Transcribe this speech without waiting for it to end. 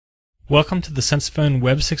Welcome to the Sensaphone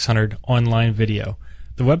Web600 online video.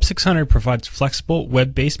 The Web600 provides flexible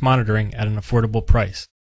web-based monitoring at an affordable price.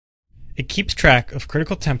 It keeps track of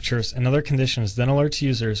critical temperatures and other conditions, then alerts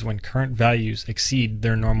users when current values exceed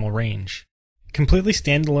their normal range. Completely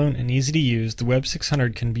standalone and easy to use, the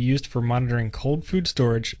Web600 can be used for monitoring cold food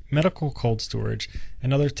storage, medical cold storage,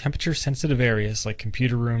 and other temperature-sensitive areas like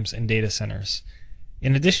computer rooms and data centers.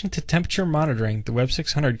 In addition to temperature monitoring, the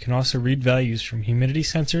Web600 can also read values from humidity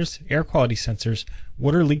sensors, air quality sensors,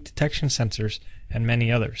 water leak detection sensors, and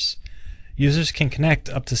many others. Users can connect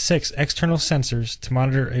up to 6 external sensors to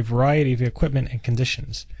monitor a variety of equipment and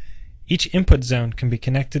conditions. Each input zone can be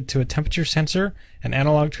connected to a temperature sensor, an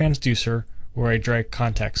analog transducer, or a direct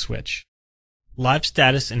contact switch. Live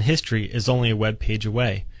status and history is only a web page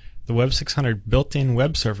away. The Web600 built-in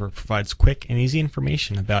web server provides quick and easy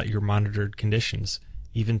information about your monitored conditions.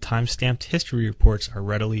 Even time-stamped history reports are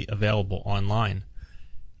readily available online.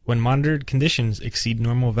 When monitored conditions exceed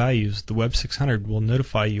normal values, the Web600 will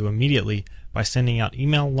notify you immediately by sending out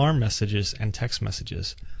email alarm messages and text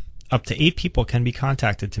messages. Up to 8 people can be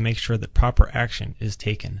contacted to make sure that proper action is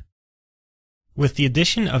taken. With the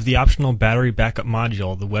addition of the optional battery backup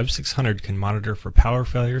module, the Web600 can monitor for power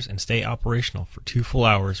failures and stay operational for 2 full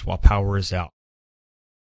hours while power is out.